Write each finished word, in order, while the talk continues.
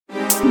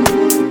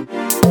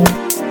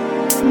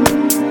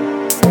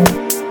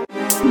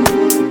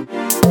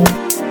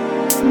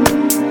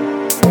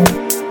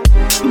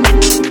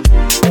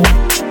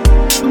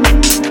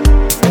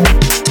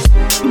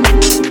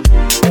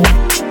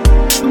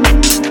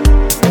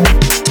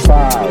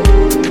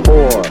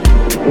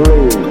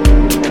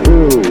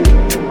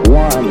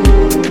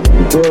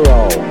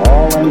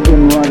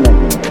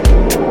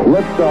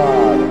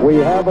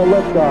have a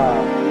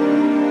liftoff.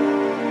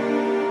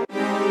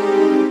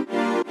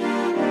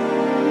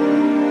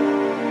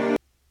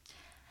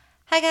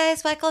 Hi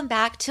guys, welcome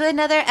back to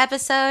another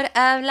episode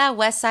of La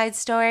West Side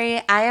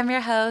Story. I am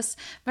your host,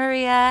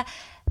 Maria,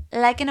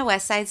 like in a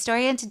West Side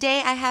Story, and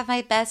today I have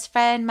my best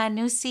friend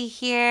Manusi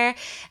here.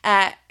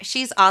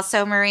 She's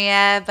also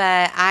Maria,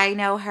 but I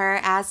know her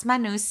as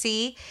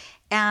Manusi,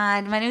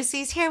 and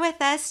Manusi's here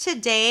with us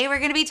today. We're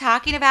going to be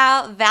talking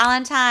about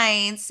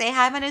Valentine's. Say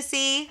hi,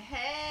 Manusi.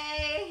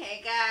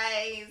 Hey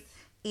guys.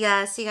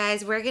 Yes, you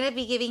guys, we're going to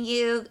be giving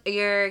you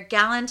your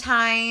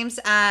Galentine's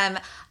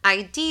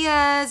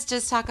ideas,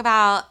 just talk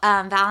about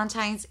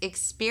Valentine's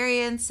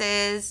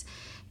experiences.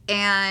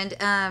 And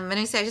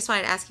Manusi, I just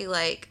wanted to ask you,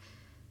 like,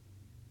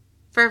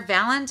 for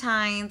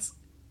Valentine's,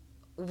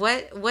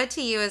 what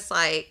to you is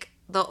like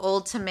the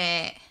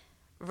ultimate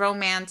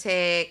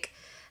romantic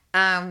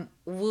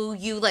woo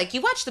you? Like,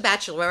 you watch The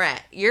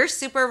Bachelorette. You're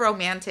super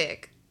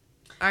romantic.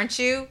 Aren't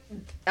you?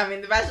 I mean,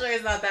 The Bachelor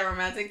is not that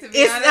romantic, to be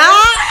It's honest. not?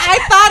 I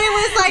thought it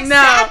was like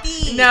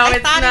sappy. No, I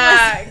it's thought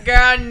not.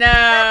 Girl,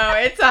 no.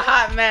 It's a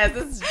hot mess.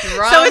 It's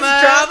drama. So it's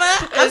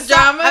drama? It's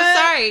drama. I'm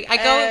sorry. I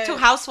go to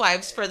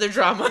Housewives for the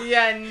drama.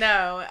 Yeah,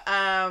 no.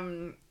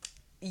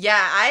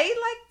 Yeah, I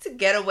like to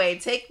get away.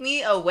 Take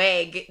me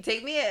away.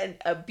 Take me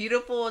a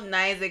beautiful,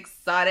 nice,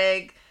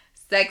 exotic,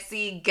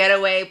 sexy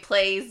getaway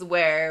place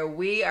where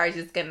we are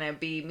just gonna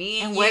be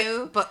me and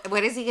you. But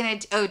what is he gonna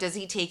do? Oh, does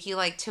he take you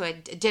like to a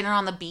dinner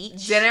on the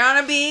beach? Dinner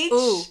on a beach.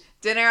 Ooh.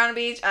 Dinner on a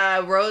beach.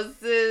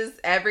 Roses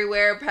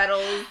everywhere,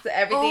 petals,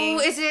 everything.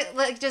 Oh, is it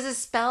like, does it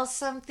spell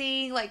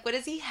something? Like, what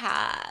does he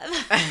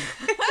have?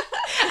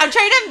 I'm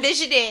trying to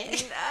envision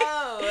it.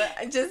 No,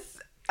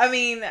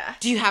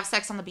 Do you have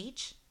sex on the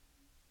beach?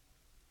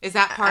 Is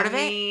that part of it?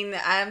 I mean,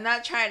 I'm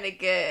not trying to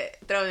get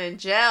thrown in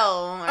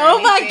jail or Oh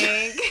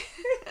anything. my God.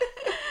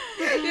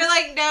 You're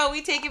like, no,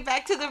 we take it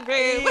back to the room.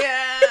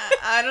 Yeah,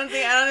 I don't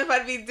know if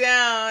I'd be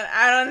down.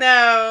 I don't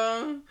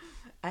know.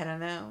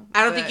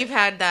 I don't think you've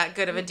had that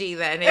good of a D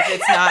then. If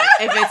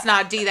it's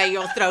not D, that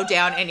you'll throw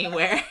down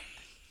anywhere.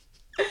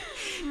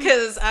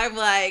 Because I'm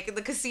like,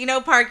 the casino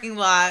parking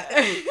lot,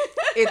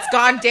 it's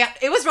gone down.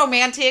 It was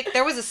romantic.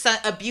 There was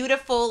a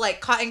beautiful, like,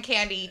 cotton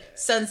candy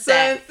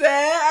sunset.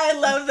 I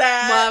love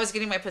that. While I was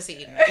getting my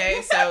pussy eaten.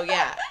 Okay, so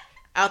yeah,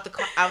 out the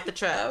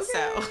truck.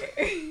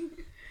 Okay.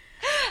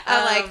 So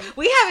I'm like,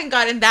 we haven't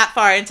gotten that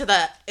far into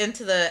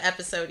the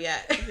episode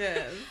yet.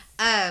 Yes.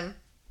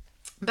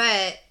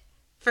 But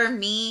for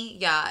me,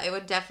 yeah, it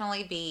would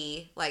definitely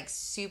be like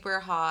super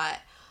hot,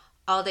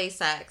 all day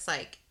sex.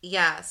 Like,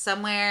 yeah,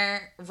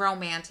 somewhere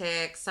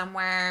romantic,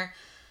 somewhere.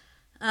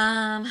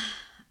 I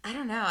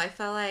don't know. I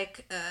feel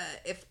like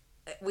if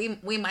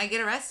we might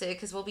get arrested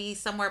because we'll be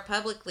somewhere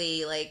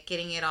publicly, like,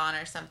 getting it on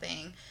or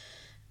something.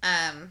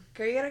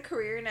 Girl, you got a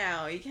career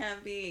now. You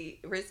can't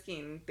be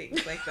risking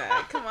things like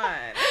that. Come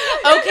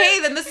on. Okay,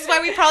 then this is why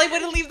we probably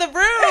wouldn't leave the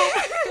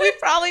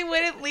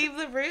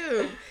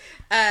room.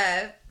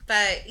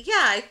 But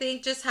yeah, I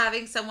think just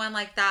having someone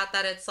like that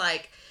it's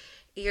like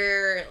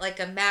you're like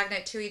a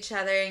magnet to each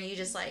other and you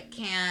just like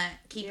can't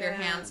keep your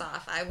hands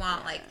off. I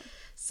want like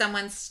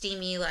someone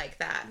steamy like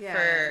that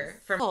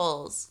for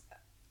holes.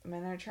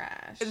 Men are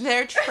trash.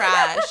 They're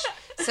trash.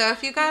 So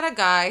if you got a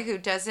guy who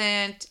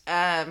doesn't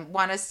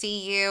want to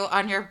see you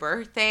on your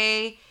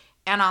birthday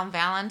and on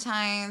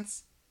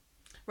Valentine's,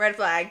 Red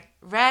flag.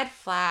 red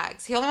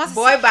flags. He only wants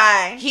to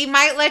Bye. He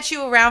might let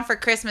you around for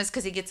Christmas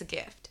because he gets a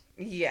gift.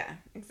 Yeah,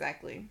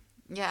 exactly.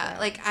 Yeah,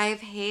 like, I've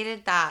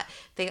hated that.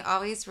 They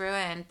always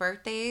ruin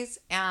birthdays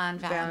and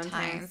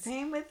Valentine's.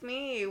 Same with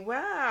me.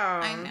 Wow.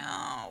 I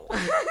know.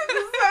 This is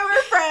why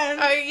we're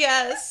friends. Oh,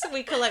 yes.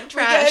 We collect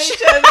We got trash.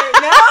 each other.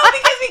 No,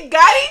 because we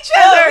got each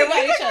other. We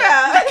got each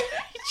other.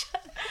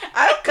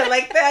 I don't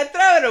collect that.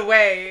 Throw it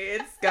away.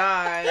 It's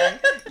gone. I'm a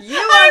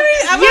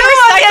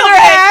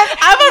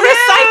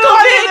recycle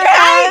bin.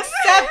 I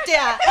accept it.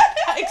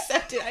 I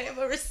accept it. I am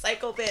a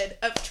recycle bin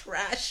of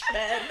trash,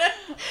 men.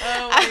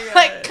 Oh my I'm God.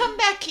 like, come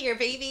back here,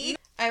 baby.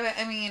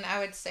 I mean, I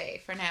would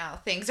say for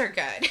now, things are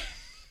good.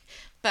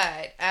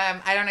 But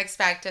I don't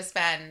expect to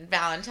spend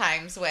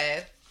Valentine's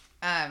with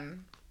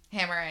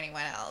him or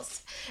anyone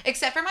else.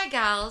 Except for my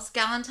gals.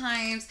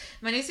 Galentine's.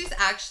 Manusi's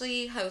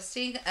actually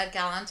hosting a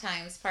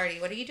Galentine's party.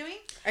 What are you doing?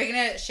 Are you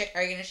gonna share?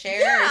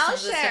 Yeah, or I'll some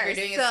of the stuff you're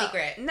doing is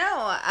secret?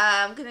 No,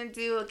 I'm gonna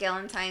do a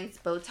Galentine's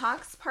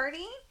BOTOX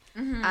party.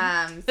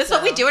 Mm-hmm. This is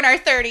what we do in our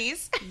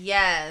 30s.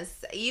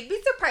 Yes. You'd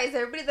be surprised.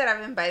 Everybody that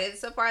I've invited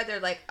so far, they're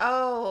like,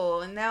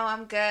 oh, no,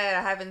 I'm good.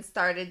 I haven't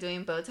started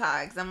doing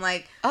Botox. I'm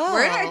like,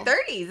 we're in our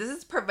 30s. This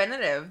is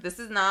preventative. This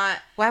is not...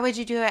 Why would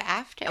you do it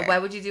after? Why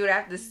would you do it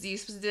after? You're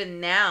supposed to do it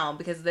now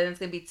because then it's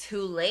going to be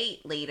too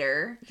late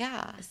later.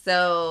 Yeah.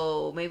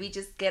 So maybe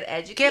just get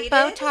educated.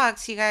 Get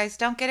Botox, you guys.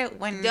 Don't get it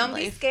when... Don't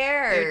be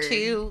scared. You're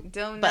too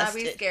Don't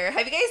busted. not be scared.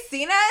 Have you guys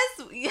seen us?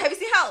 Have you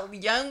seen how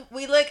young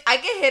we look? I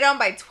get hit on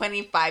by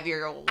 25-year-olds.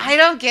 I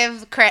don't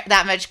give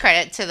that much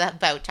credit to the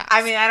Botox.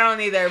 I mean, I don't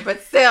either,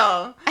 but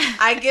still,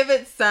 I give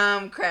it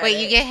some credit.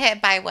 Wait, you get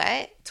hit by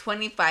what?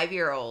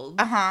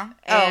 25-year-old. Uh-huh.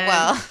 Oh,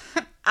 well.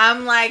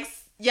 I'm like,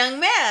 young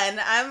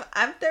man.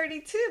 I'm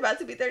 32, about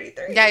to be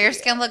 33. Yeah, your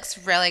skin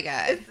looks really good.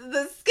 It's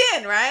the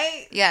skin,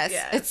 right? Yes.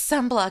 It's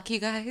sunblock, you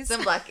guys.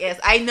 Sunblock, yes.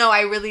 I know.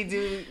 I really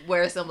do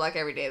wear sunblock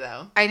every day,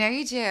 though. I know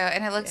you do,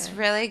 and it looks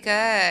really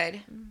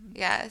good.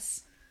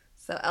 Yes.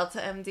 So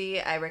Elta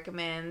MD, I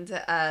recommend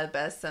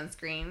best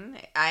sunscreen.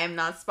 I am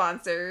not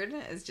sponsored.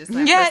 It's just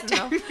my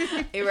personal,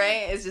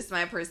 right? It's just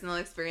my personal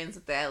experience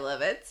with it. I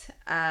love it.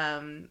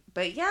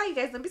 But yeah, you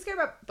guys, don't be scared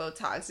about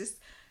Botox. Just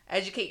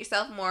educate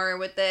yourself more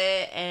with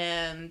it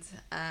and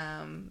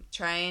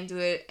try and do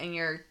it in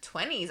your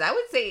 20s. I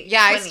would say.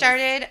 Yeah,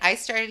 20s. I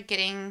started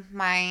getting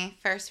my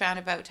first round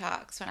of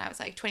Botox when I was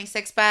like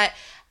 26, but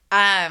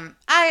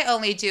I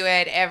only do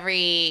it every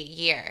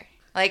year.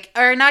 Like,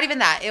 or not even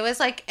that. It was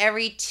like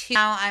every 2.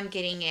 Now I'm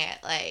getting it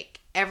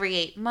like every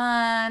 8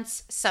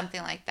 months,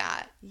 something like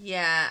that.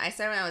 Yeah, I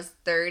started when I was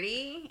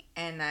 30,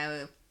 and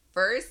I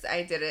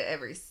did it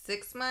every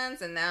 6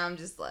 months, and now I'm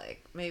just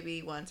like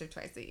maybe once or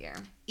twice a year.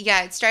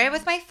 Yeah, it started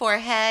with my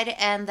forehead,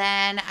 and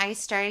then I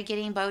started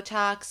getting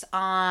Botox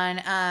on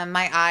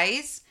my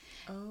eyes.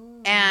 Oh.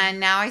 And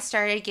now I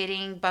started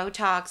getting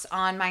Botox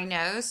on my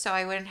nose, so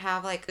I wouldn't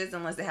have like...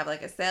 Unless they have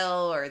like a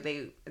sale, or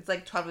it's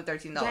like $12 to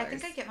 $13. Yeah, I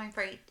think I get mine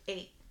for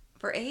 $8.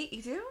 For $8,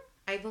 you do?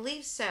 I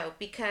believe so,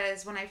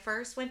 because when I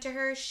first went to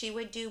her, she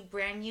would do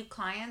brand new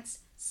clients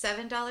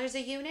 $7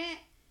 a unit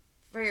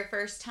for your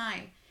first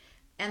time.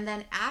 And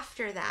then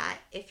after that,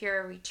 if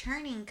you're a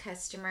returning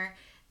customer,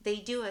 they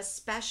do a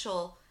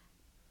special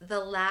the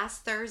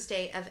last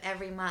Thursday of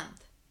every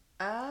month.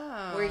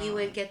 Oh. Where you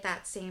would get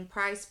that same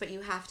price, but you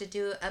have to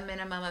do a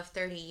minimum of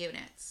 30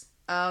 units.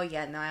 Oh,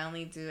 yeah. No, I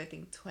only do, I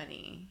think,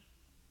 20.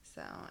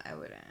 So I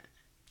wouldn't.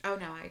 Oh,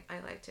 no. I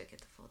like to get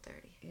the full 30.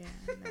 Yeah,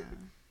 no.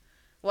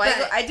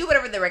 Well, I do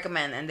whatever they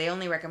recommend, and they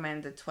only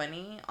recommend the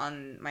 20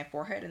 on my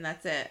forehead, and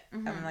that's it.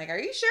 Mm-hmm. I'm like, are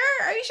you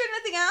sure? Are you sure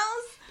nothing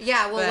else?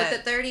 Yeah, well,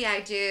 with the 30,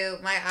 I do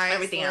my eyes.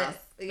 Everything else.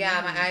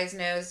 Yeah, my eyes,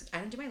 nose. I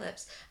don't do my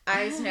lips.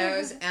 Eyes,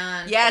 nose,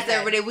 and... Yes,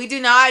 everybody, we do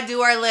not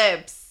do our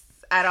lips.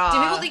 At all.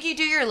 Do people think you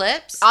do your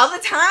lips? All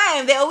the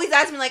time. They always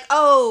ask me like,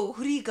 oh,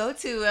 who do you go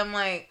to? I'm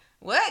like,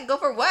 what? Go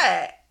for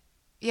what?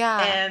 Yeah.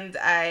 And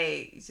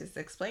I just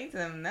explain to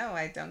them, no,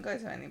 I don't go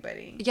to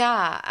anybody.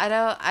 Yeah.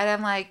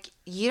 I'm like,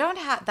 you don't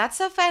have,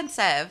 that's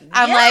offensive.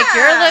 I'm like,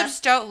 your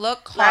lips don't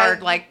look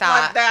hard like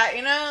that. Like that,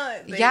 you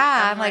know?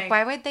 I'm like,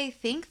 why would they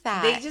think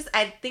that?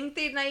 I think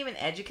they're not even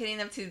educating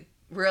them to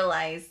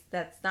realize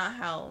that's not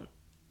how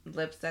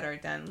lips that are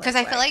done. Because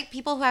I feel like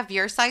people who have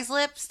your size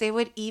lips, they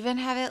would even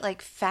have it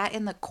like fat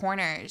in the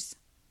corners.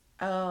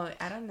 Oh,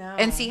 I don't know.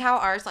 And see how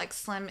ours like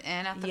slim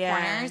in at the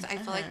corners? I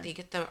feel like they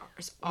get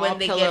ours all when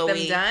they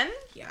pillowy. get them done?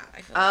 Yeah,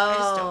 I feel like I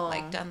just don't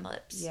like done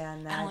lips. Yeah,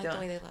 no, I don't like the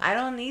way they look. I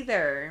don't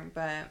either,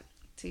 but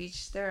to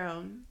each their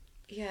own.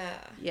 Yeah.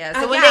 Yeah,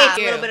 so when they get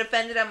a little bit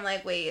offended, I'm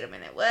like, wait a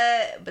minute,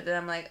 what? But then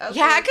I'm like, okay.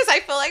 Yeah, because I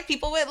feel like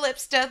people with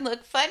lips done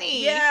look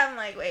funny. Yeah, I'm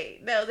like,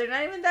 wait, no, they're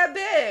not even that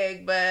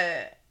big,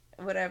 but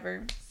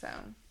whatever, so...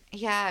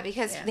 Yeah,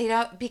 because they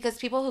don't. Because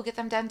people who get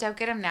them done don't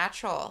get them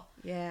natural.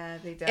 Yeah,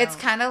 they don't. It's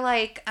kind of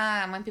like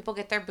when people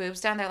get their boobs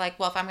done, they're like,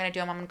 "Well, if I'm gonna do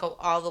them, I'm gonna go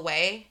all the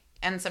way."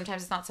 And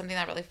sometimes it's not something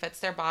that really fits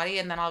their body,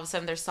 and then all of a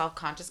sudden they're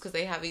self-conscious because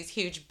they have these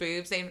huge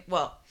boobs.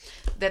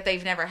 That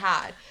they've never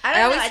had. I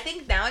don't know. I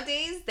think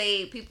nowadays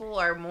people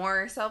are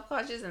more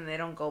self-conscious and they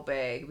don't go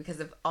big because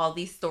of all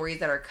these stories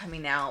that are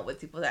coming out with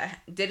people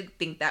that did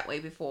think that way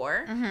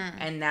before,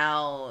 and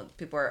now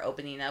people are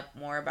opening up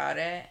more about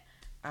it.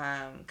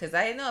 Because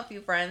I know a few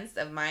friends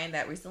of mine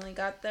that recently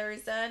got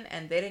theirs done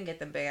and they didn't get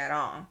them big at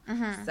all.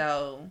 Mm-hmm.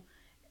 So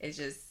it's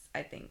just,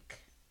 I think.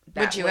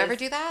 Would you ever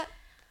do that?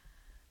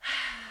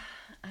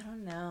 I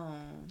don't know.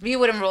 You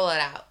wouldn't rule it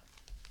out.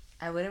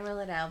 I wouldn't rule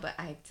it out, but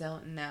I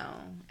don't know.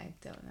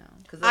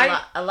 Because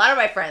a lot of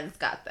my friends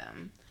got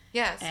them.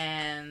 Yes.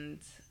 And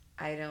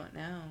I don't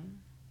know.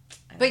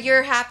 But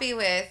you're happy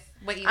with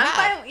what you have?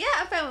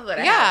 I'm fine with what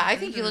I have. Yeah, I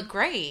think you look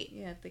great.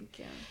 Yeah, thank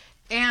you.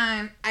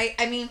 And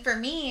I mean, for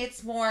me,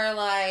 it's more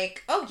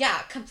like, oh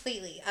yeah,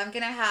 completely. I'm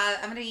gonna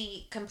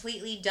be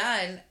completely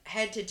done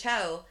head to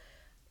toe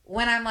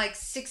when I'm like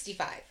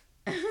 65.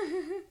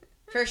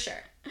 For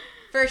sure.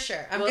 We'll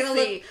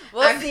see.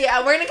 We're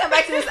gonna come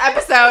back to this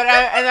episode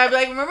and I'll be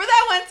like, remember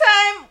that one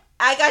time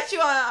I got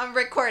you on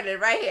recorded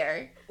right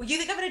here. You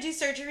think I'm gonna do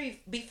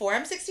surgery before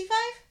I'm 65?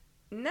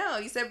 No,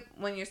 you said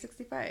when you're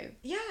 65.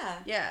 Yeah.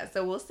 Yeah,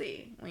 so we'll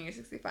see when you're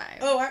 65.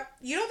 Oh,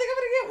 you don't think I'm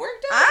going to get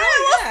work done?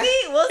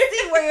 We'll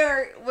see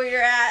where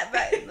you're at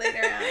but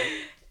later on.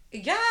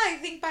 Yeah, I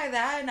think by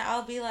then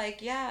I'll be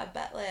like, yeah,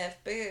 butt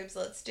lift, boobs,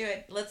 let's do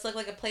it. Let's look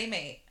like a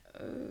playmate.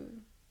 Ooh.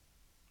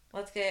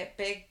 Let's get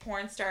big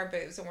porn star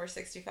boobs when we're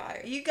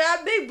 65. You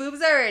got big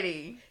boobs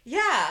already.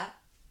 Yeah.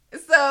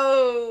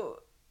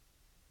 So,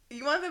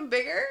 you want them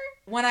bigger?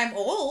 When I'm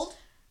old.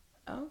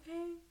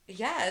 Okay.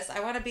 Yes,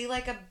 I want to be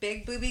like a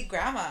big booby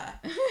grandma.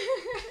 It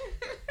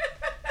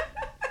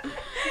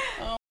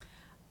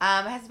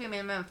has to be a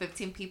minimum of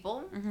 15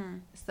 people. Mm-hmm.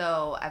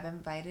 So I've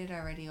invited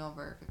already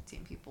over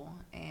 15 people,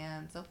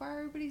 and so far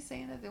everybody's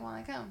saying that they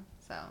want to come.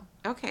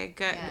 So okay,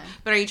 good. Yeah.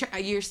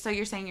 But you're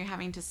saying you're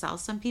having to sell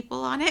some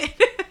people on it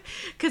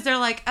because they're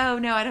like, oh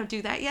no, I don't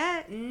do that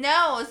yet.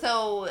 No,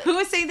 so Who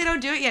was saying they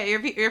don't do it yet?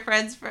 Your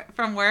friends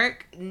from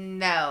work?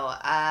 no,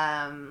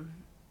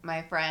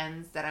 my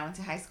friends that I went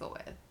to high school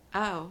with.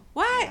 Oh,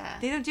 what? Yeah.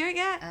 They don't do it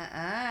yet?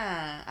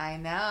 I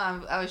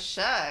know. I was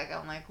shook.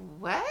 I'm like,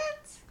 what?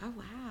 Oh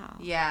wow.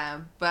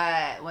 Yeah,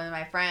 but one of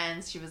my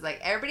friends, she was like,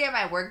 everybody at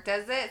my work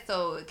does it,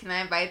 so can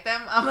I invite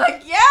them? I'm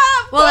like, yeah,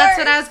 of Well, course. that's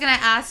what I was gonna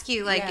ask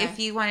you. Like, Yeah. if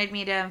you wanted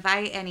me to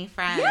invite any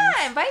friends.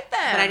 Yeah, invite them.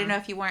 But I didn't know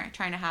if you weren't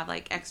trying to have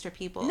like extra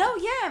people. No,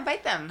 yeah,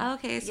 invite them.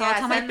 Okay, so Yeah, I'll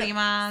tell my send them-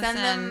 primas Send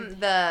them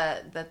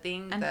the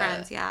thing. and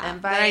friends, yeah.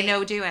 Invite, That I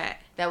know do it.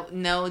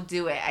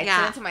 Do it. I Yeah.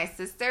 told it to my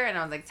sister, and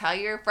I was like, tell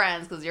your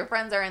friends, because your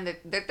friends are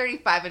they're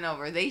 35 and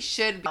over. They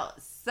should be.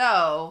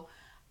 So,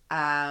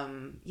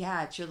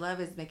 yeah, true love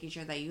is making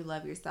sure that you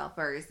love yourself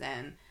first,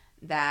 and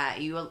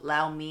that you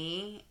allow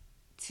me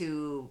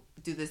to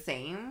do the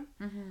same,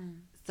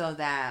 so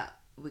that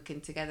we can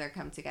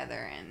come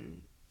together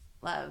and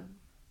love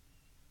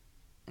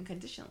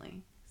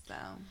unconditionally. So,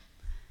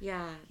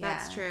 Yeah,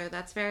 that's true.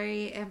 That's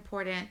very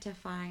important to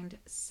find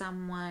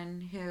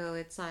someone who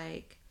it's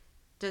like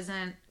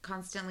doesn't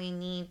constantly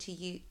need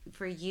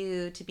for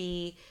you to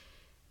be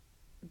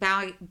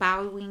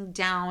bowing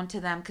down to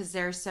them because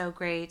they're so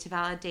great, to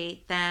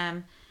validate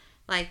them.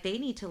 Like, they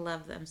need to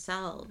love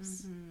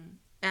themselves.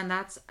 And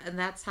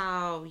that's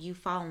how you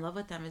fall in love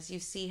with them, is you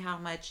see how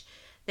much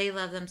they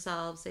love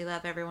themselves, they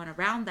love everyone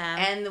around them.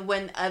 And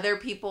when other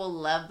people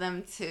love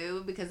them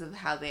too because of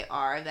how they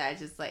are, that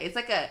just like, it's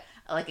like a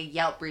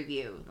Yelp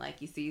review.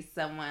 Like, you see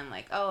someone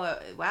like, oh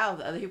wow,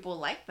 the other people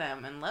like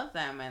them and love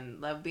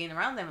being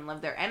around them and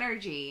love their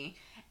energy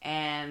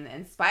and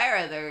inspire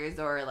others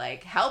or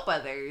like help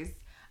others.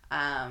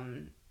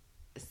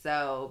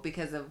 So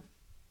because of,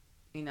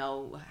 you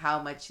know,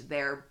 how much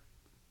they're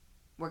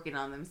working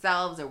on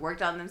themselves or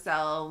worked on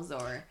themselves,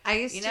 or I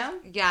used to,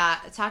 yeah,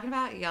 talking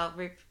about Yelp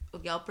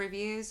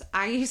reviews,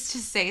 I used to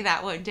say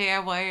that one day I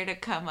wanted to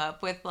come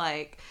up with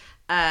like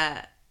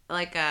an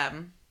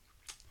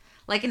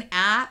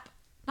app,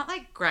 not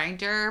like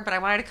Grindr, but I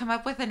wanted to come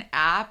up with an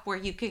app where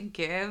you can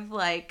give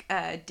like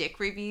dick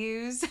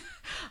reviews,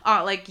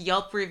 like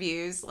Yelp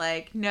reviews,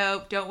 like,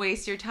 nope, don't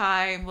waste your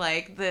time,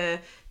 like the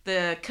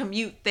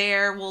commute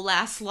there will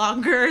last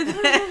longer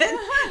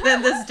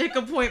than this dick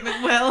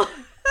appointment will.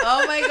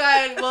 Oh my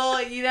God.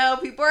 Well, you know,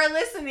 people are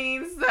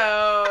listening,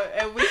 so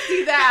if we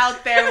see that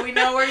out there, we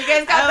know where you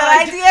guys got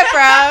that idea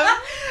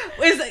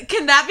from.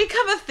 Can that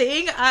become a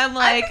thing? I'm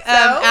like, I think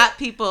so. at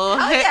people,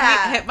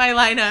 hit my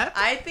lineup.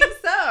 I think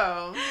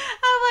so. I'm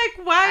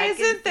like, why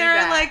isn't there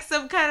that. like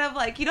some kind of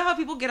like, you know how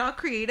people get all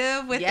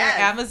creative with Yes.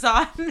 their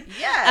Amazon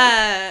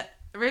Yes.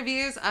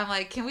 reviews? I'm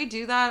like, can we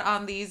do that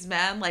on these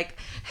men like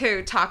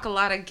who talk a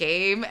lot of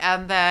game,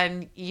 and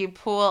then you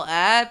pull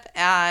up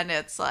and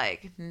it's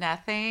like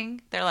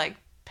nothing. They're like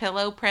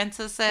pillow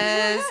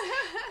princesses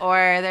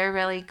or they're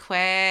really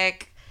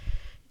quick.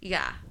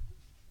 Yeah.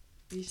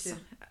 You should.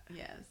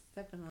 Yes,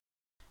 definitely.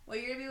 Well,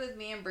 you're gonna be with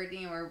me and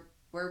Brittany, and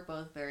we're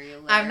both very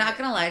alert. I'm not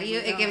gonna lie to you,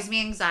 it gives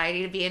me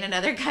anxiety to be in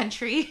another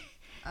country.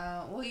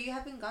 Well, you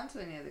haven't gone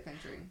to any other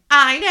country.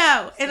 I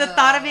know. And the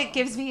thought of it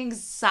gives me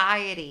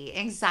anxiety.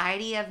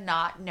 Anxiety of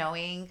not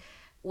knowing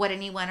what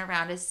anyone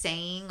around is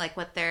saying, like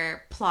what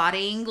they're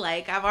plotting.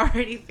 Like, I'm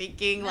already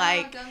thinking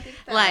Don't think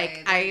that like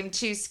way. I am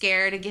too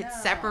scared to get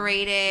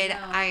separated. No.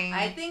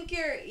 I think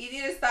you need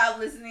to stop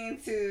listening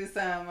to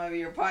some of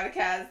your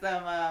podcasts,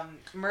 some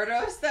murder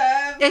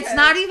stuff. It's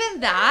not even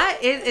that.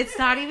 It's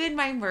not even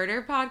my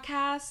murder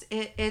podcast.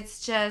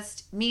 It's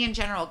just me in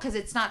general, because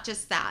it's not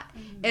just that.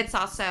 Mm-hmm. It's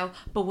also,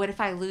 but what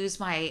if I lose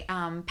my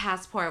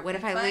passport? What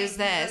if I lose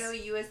this? You go to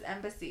a U.S.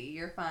 embassy.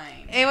 You're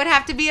fine. It would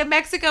have to be a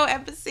Mexico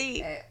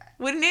embassy,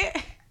 wouldn't it?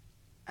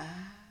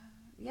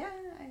 Yeah.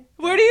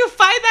 Where do you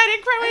find that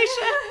in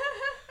Croatia?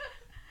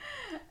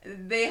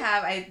 They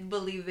have, I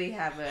believe they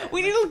have a...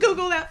 We need to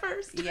Google that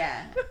first.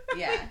 Yeah.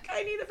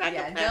 I need a backup.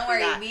 Yeah, don't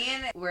worry. Me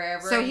and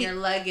wherever in your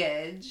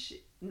luggage,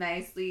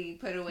 nicely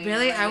put away.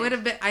 Really? I would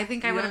have been, I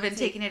think I would have been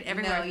taking it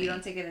everywhere. No, you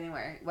don't take it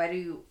anywhere.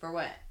 For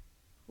what?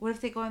 What if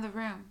they go in the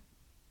room?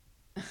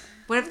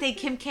 What if they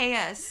Kim K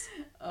us?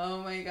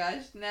 Oh my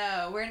gosh,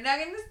 no. We're not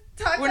going to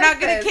talk We're like not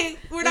gonna this. Kim.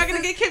 We're not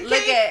gonna get Kim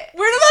Look K. at.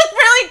 We're look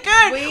really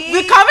good.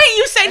 The comment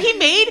you said he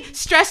made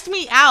stressed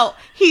me out.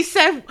 He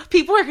said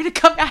people are gonna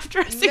come after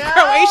us in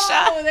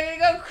Croatia. No, they're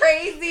gonna go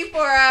crazy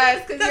for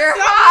us because you're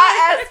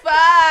hot as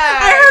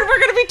fuck. I heard we're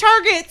gonna be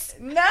targets.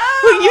 No.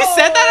 When you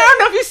said that, I don't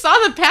know if you saw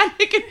the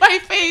panic in my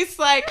face.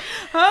 Like,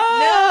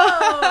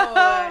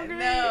 oh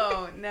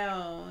no.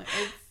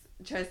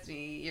 Trust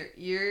me,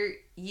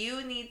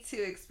 you need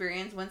to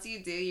experience. Once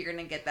you do, you're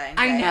gonna get that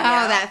anxiety. I know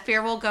out. that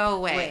fear will go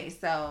away.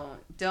 So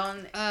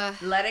don't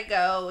let it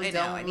go.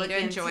 Don't look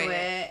into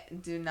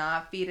it. Do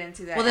not feed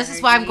into that. Well, this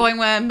is why I'm going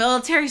with a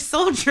military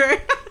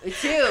soldier.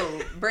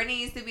 Too.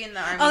 Brittany used to be in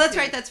the army. Oh, that's too.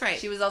 right. That's right.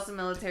 She was also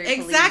military.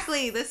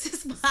 Exactly. Police.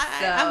 This is why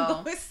I'm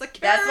going with security.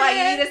 That's why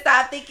you need to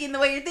stop thinking the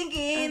way you're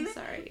thinking. I'm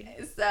sorry.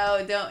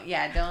 So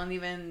don't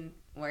even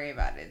worry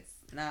about it.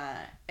 Nah,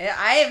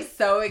 I am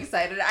so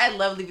excited. I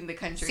love leaving the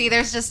country. See,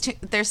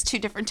 there's two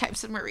different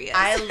types of Marias.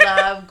 I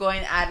love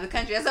going out of the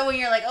country. So when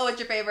you're like, oh, what's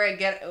your favorite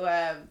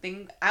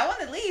thing? I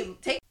want to leave.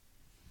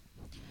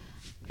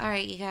 All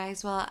right, you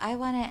guys. Well, I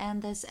want to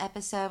end this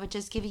episode with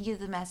just giving you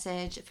the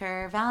message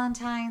for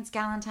Valentine's,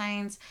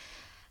 Galentine's.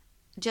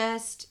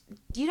 Just,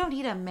 you don't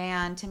need a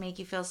man to make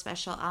you feel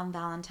special on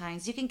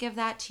Valentine's. You can give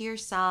that to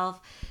yourself.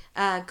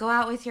 Go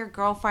out with your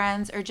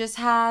girlfriends, or just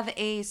have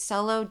a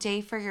solo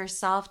day for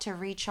yourself to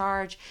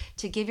recharge,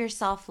 to give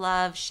yourself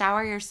love.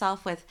 Shower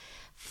yourself with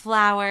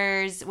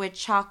flowers, with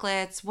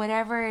chocolates,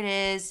 whatever it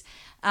is.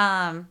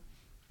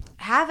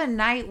 Have a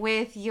night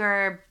with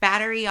your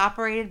battery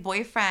operated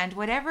boyfriend.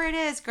 Whatever it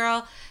is,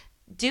 girl,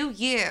 do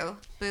you,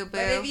 boo boo.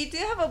 But if you do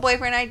have a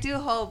boyfriend, I do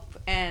hope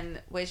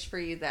and wish for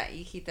you that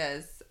he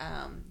does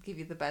give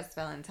you the best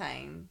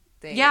Valentine's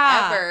Day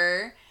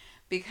ever,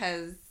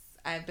 because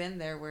I've been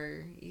there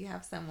where you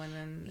have someone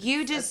and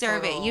you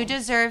deserve it. You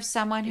deserve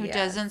someone who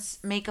doesn't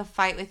make a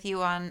fight with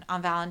you on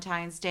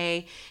Valentine's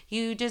Day.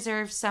 You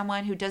deserve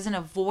someone who doesn't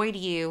avoid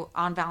you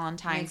on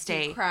Valentine's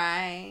Day.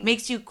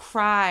 Makes you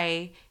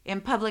cry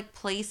in public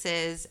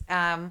places.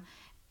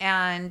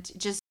 And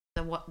just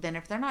then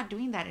if they're not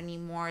doing that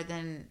anymore,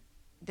 then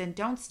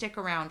don't stick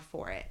around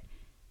for it.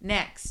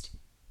 Next.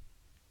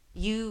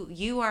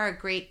 You are a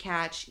great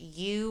catch.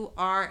 You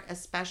are a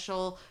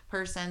special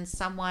person.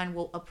 Someone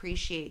will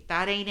appreciate.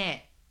 That ain't it.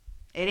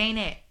 It ain't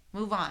it.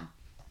 Move on.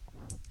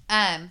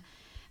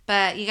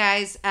 But you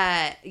guys,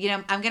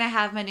 I'm gonna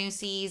have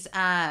Manusi's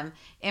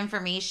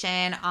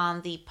information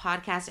on the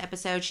podcast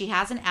episode. She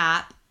has an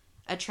app,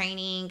 a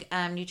training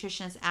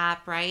nutritionist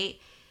app, right?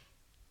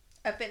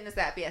 A fitness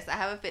app, yes. I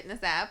have a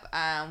fitness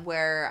app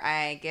where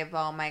I give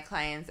all my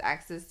clients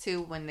access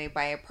to when they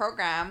buy a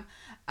program.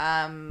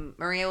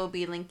 Maria will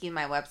be linking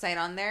my website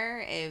on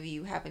there. If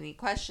you have any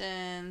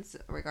questions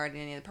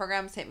regarding any of the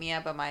programs, hit me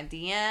up on my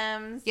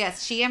DMs.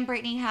 Yes, she and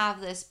Brittany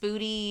have this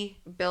booty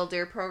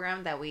builder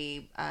program that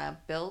we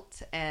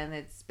built, and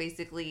it's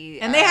basically...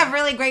 And they have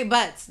really great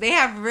butts. They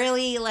have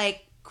really,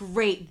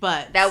 great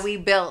butts. That we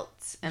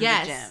built in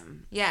the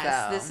gym.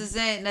 Yes, so. This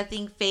isn't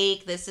nothing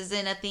fake. This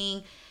isn't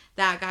nothing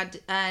that got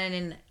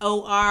an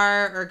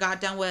OR or got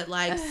done with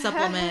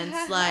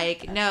supplements.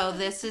 No,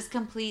 this is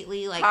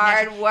completely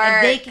hard work.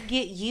 And they can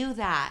get you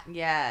that.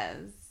 Yes,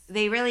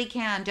 they really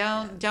can.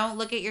 Don't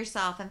look at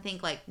yourself and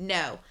think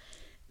no,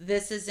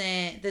 this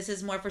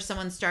is more for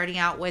someone starting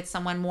out with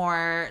someone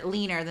more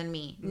leaner than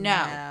me.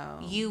 No,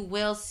 you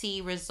will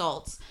see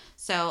results.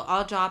 So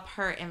I'll drop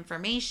her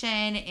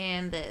information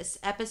in this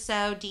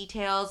episode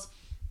details.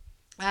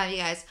 You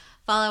guys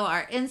follow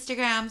our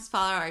Instagrams,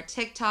 follow our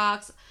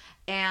TikToks.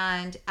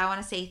 And I want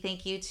to say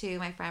thank you to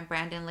my friend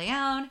Brandon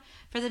Leone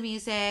for the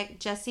music,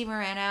 Jesse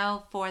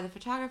Moreno for the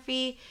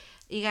photography.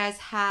 You guys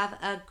have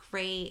a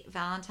great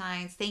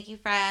Valentine's. Thank you,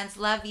 friends.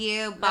 Love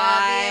you. Bye.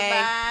 Love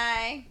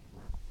you. Bye.